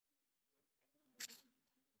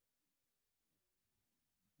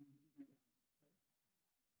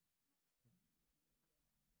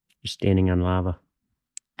You're standing on lava.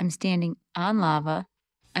 I'm standing on lava.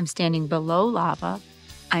 I'm standing below lava.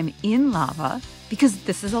 I'm in lava because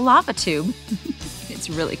this is a lava tube. It's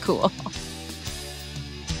really cool.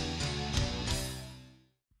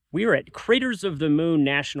 We are at Craters of the Moon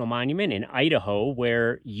National Monument in Idaho,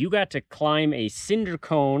 where you got to climb a cinder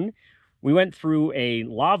cone. We went through a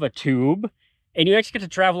lava tube, and you actually get to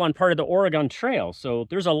travel on part of the Oregon Trail. So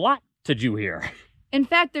there's a lot to do here. In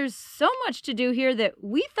fact, there's so much to do here that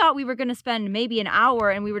we thought we were going to spend maybe an hour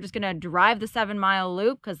and we were just going to drive the 7-mile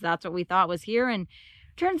loop because that's what we thought was here. And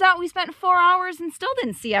turns out we spent 4 hours and still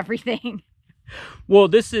didn't see everything. Well,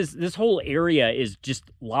 this whole area is just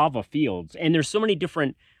lava fields, and there's so many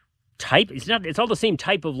different type. It's all the same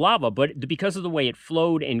type of lava, but because of the way it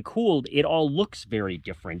flowed and cooled, it all looks very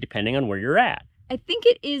different depending on where you're at. I think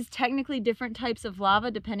it is technically different types of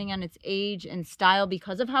lava depending on its age and style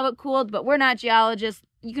because of how it cooled, but we're not geologists.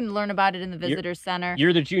 You can learn about it in the visitor center.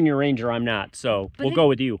 You're the junior ranger, I'm not, so we'll go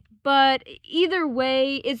with you. But either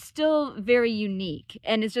way, it's still very unique.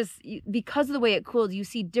 And it's just because of the way it cooled, you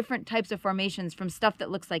see different types of formations from stuff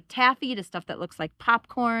that looks like taffy to stuff that looks like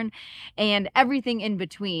popcorn and everything in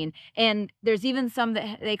between. And there's even some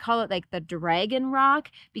that they call it like the dragon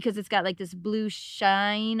rock because it's got like this blue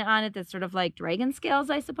shine on it that's sort of like dragon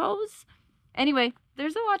scales, I suppose. Anyway,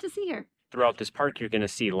 there's a lot to see here. Throughout this park, you're going to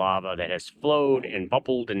see lava that has flowed and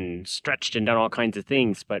bubbled and stretched and done all kinds of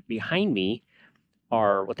things. But behind me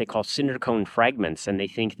are what they call cinder cone fragments, and they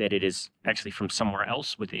think that it is actually from somewhere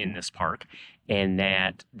else within this park, and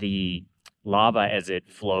that the lava, as it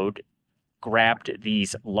flowed, grabbed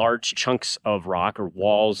these large chunks of rock or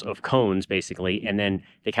walls of cones, basically, and then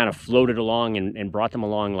they kind of floated along and brought them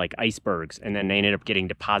along like icebergs, and then they ended up getting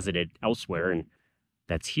deposited elsewhere, and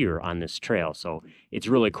that's here on this trail. So it's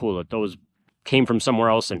really cool that those came from somewhere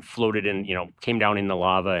else and floated in, came down in the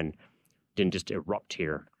lava and didn't just erupt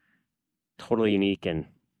here. Totally unique and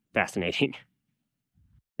fascinating.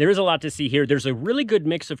 There is a lot to see here. There's a really good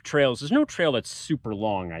mix of trails. There's no trail that's super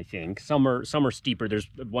long, I think. Some are steeper. There's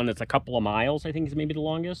one that's a couple of miles, I think is maybe the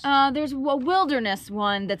longest. There's a wilderness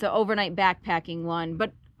one that's an overnight backpacking one,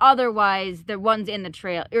 but otherwise the ones in the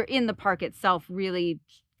trail or in the park itself really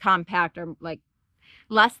compact are like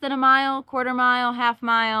less than a mile, quarter mile, half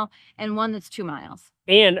mile, and one that's 2 miles.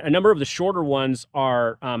 And a number of the shorter ones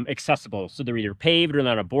are accessible. So they're either paved or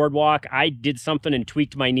on a boardwalk. I did something and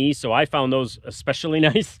tweaked my knee, so I found those especially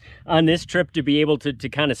nice on this trip to be able to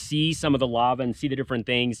kind of see some of the lava and see the different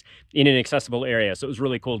things in an accessible area. So it was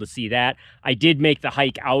really cool to see that. I did make the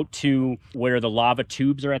hike out to where the lava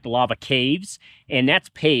tubes are at, the lava caves, and that's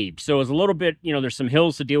paved. So it was a little bit, there's some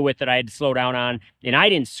hills to deal with that I had to slow down on, and I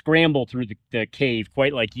didn't scramble through the cave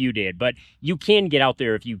quite like you did, but you can get out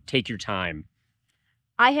there if you take your time.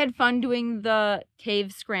 I had fun doing the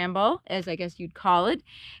cave scramble, as I guess you'd call it.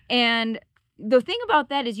 And the thing about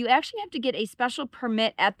that is you actually have to get a special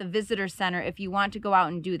permit at the visitor center if you want to go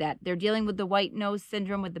out and do that. They're dealing with the white nose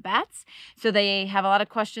syndrome with the bats. So they have a lot of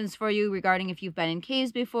questions for you regarding if you've been in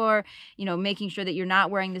caves before, making sure that you're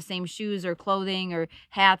not wearing the same shoes or clothing or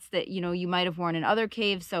hats that, you might have worn in other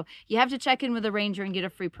caves. So you have to check in with a ranger and get a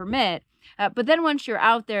free permit. But then once you're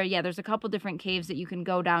out there, there's a couple different caves that you can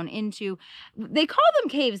go down into. They call them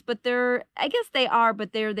caves, but they're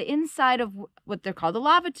the inside of what they're called a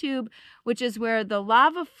lava tube, which is where the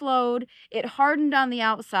lava flowed. It hardened on the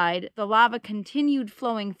outside. The lava continued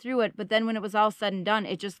flowing through it. But then when it was all said and done,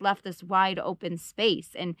 it just left this wide open space.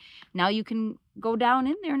 And now you can go down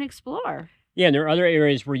in there and explore. Yeah, and there are other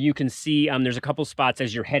areas where you can see, there's a couple spots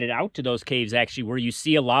as you're headed out to those caves, actually, where you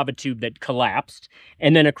see a lava tube that collapsed.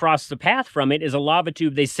 And then across the path from it is a lava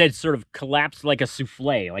tube, they said, sort of collapsed like a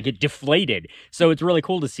souffle, like it deflated. So it's really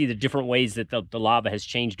cool to see the different ways that the lava has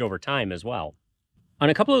changed over time as well. On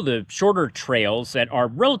a couple of the shorter trails that are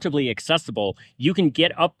relatively accessible, you can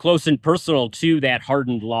get up close and personal to that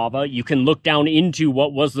hardened lava. You can look down into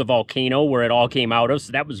what was the volcano where it all came out of.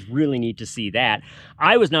 So that was really neat to see that.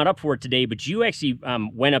 I was not up for it today, but you actually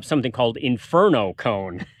went up something called Inferno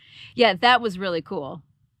Cone. Yeah, that was really cool.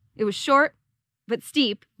 It was short, but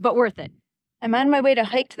steep, but worth it. I'm on my way to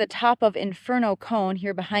hike to the top of Inferno Cone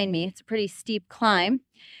here behind me. It's a pretty steep climb.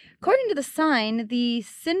 According to the sign, the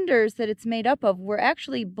cinders that it's made up of were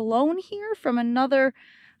actually blown here from another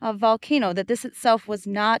volcano, that this itself was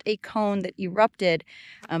not a cone that erupted,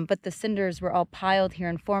 but the cinders were all piled here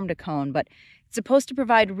and formed a cone. But it's supposed to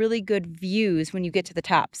provide really good views when you get to the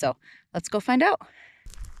top. So let's go find out.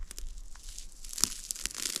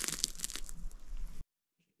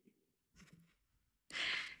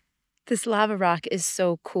 This lava rock is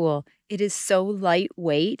so cool. It is so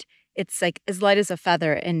lightweight. It's like as light as a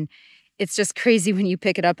feather, and it's just crazy when you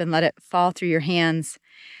pick it up and let it fall through your hands.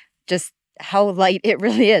 just how light it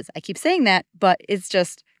really is. I keep saying that, but it's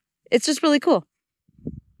just really cool.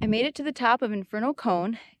 I made it to the top of Inferno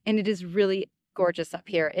Cone, and it is really gorgeous up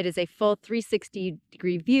here. It is a full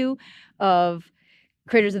 360-degree view of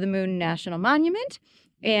Craters of the Moon National Monument,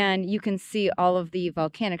 and you can see all of the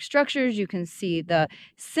volcanic structures. You can see the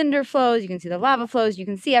cinder flows. You can see the lava flows. You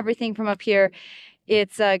can see everything from up here.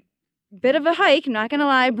 It's a bit of a hike, I'm not gonna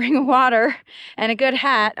lie. Bring a water and a good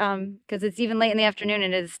hat, because it's even late in the afternoon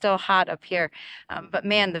and it is still hot up here. But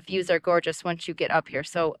man, the views are gorgeous once you get up here.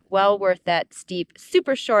 So well worth that steep,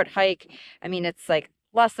 super short hike. I mean, it's like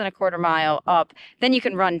less than a quarter mile up. Then you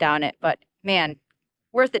can run down it, but man,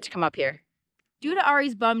 worth it to come up here. Due to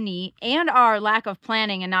Ari's bum knee and our lack of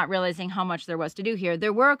planning and not realizing how much there was to do here,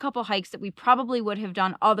 there were a couple hikes that we probably would have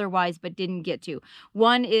done otherwise but didn't get to.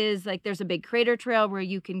 One is like there's a big crater trail where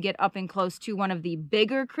you can get up and close to one of the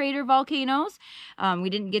bigger crater volcanoes. We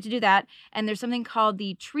didn't get to do that. And there's something called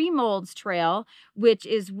the Tree Molds Trail, which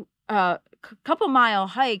is a couple mile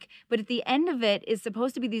hike, but at the end of it is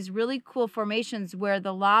supposed to be these really cool formations where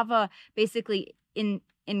the lava basically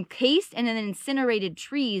encased and then incinerated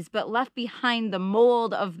trees, but left behind the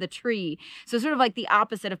mold of the tree. So sort of like the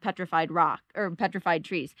opposite of petrified rock or petrified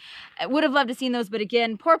trees. I would have loved to seen those, but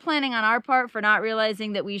again, poor planning on our part for not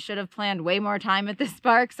realizing that we should have planned way more time at this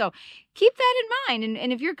park. So keep that in mind.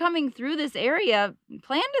 And if you're coming through this area,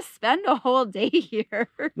 plan to spend a whole day here.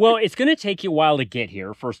 Well, it's going to take you a while to get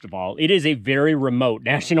here, first of all. It is a very remote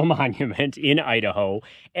national monument in Idaho.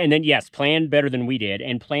 And then, yes, plan better than we did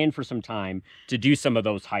and plan for some time to do some of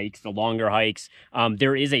those hikes, the longer hikes.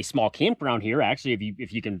 There is a small campground here, actually,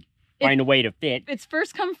 if you can find a way to fit. It's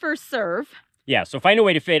first come, first serve. Yeah, so find a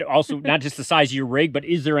way to fit. Also, not just the size of your rig, but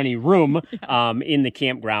is there any room in the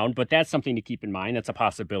campground? But that's something to keep in mind. That's a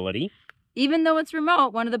possibility. Even though it's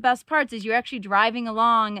remote, one of the best parts is you're actually driving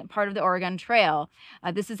along part of the Oregon Trail.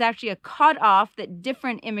 This is actually a cutoff that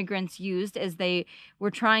different immigrants used as they were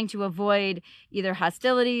trying to avoid either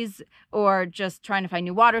hostilities or just trying to find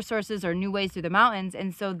new water sources or new ways through the mountains.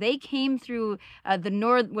 And so they came through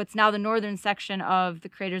what's now the northern section of the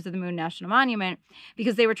Craters of the Moon National Monument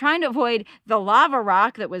because they were trying to avoid the lava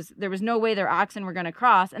rock there was no way their oxen were going to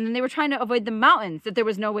cross. And then they were trying to avoid the mountains that there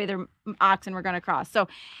was no way their oxen were going to cross. So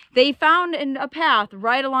they found in a path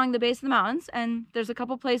right along the base of the mountains, and there's a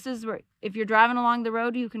couple places where if you're driving along the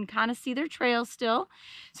road you can kind of see their trails still.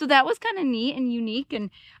 So that was kind of neat and unique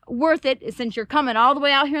and worth it since you're coming all the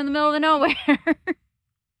way out here in the middle of the nowhere.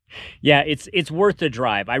 Yeah, it's worth the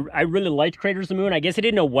drive. I really liked Craters of the Moon. I guess I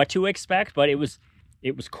didn't know what to expect, but it was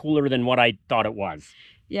cooler than what I thought it was.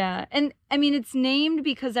 Yeah, and I mean, it's named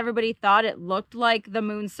because everybody thought it looked like the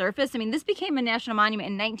moon's surface. I mean, this became a national monument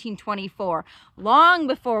in 1924, long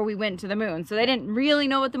before we went to the moon. So they didn't really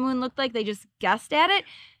know what the moon looked like. They just guessed at it.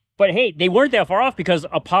 But hey, they weren't that far off because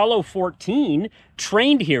Apollo 14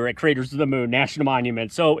 trained here at Craters of the Moon National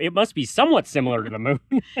Monument. So it must be somewhat similar to the moon.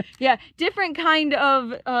 Yeah, different kind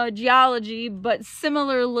of geology, but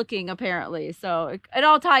similar looking apparently. So it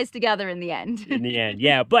all ties together in the end. In the end,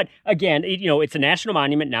 yeah. But again, it's a national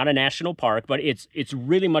monument, not a national park, but it's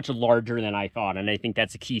really much larger than I thought. And I think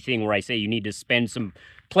that's a key thing where I say you need to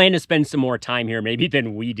plan to spend some more time here maybe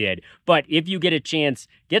than we did. But if you get a chance,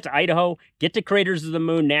 get to Idaho, get to Craters of the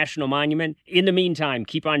Moon National Monument. In the meantime,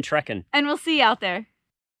 keep on trekking. And we'll see you out there.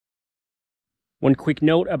 One quick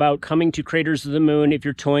note about coming to Craters of the Moon. If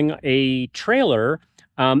you're towing a trailer,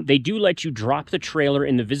 they do let you drop the trailer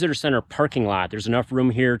in the visitor center parking lot. There's enough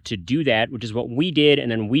room here to do that, which is what we did. And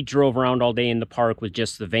then we drove around all day in the park with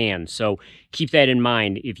just the van. So keep that in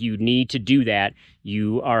mind. If you need to do that,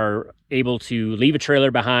 you are able to leave a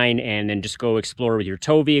trailer behind and then just go explore with your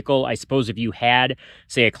tow vehicle. I suppose if you had,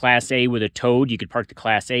 say, a Class A with a toad, you could park the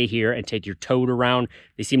Class A here and take your toad around.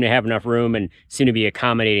 They seem to have enough room and seem to be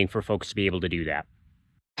accommodating for folks to be able to do that.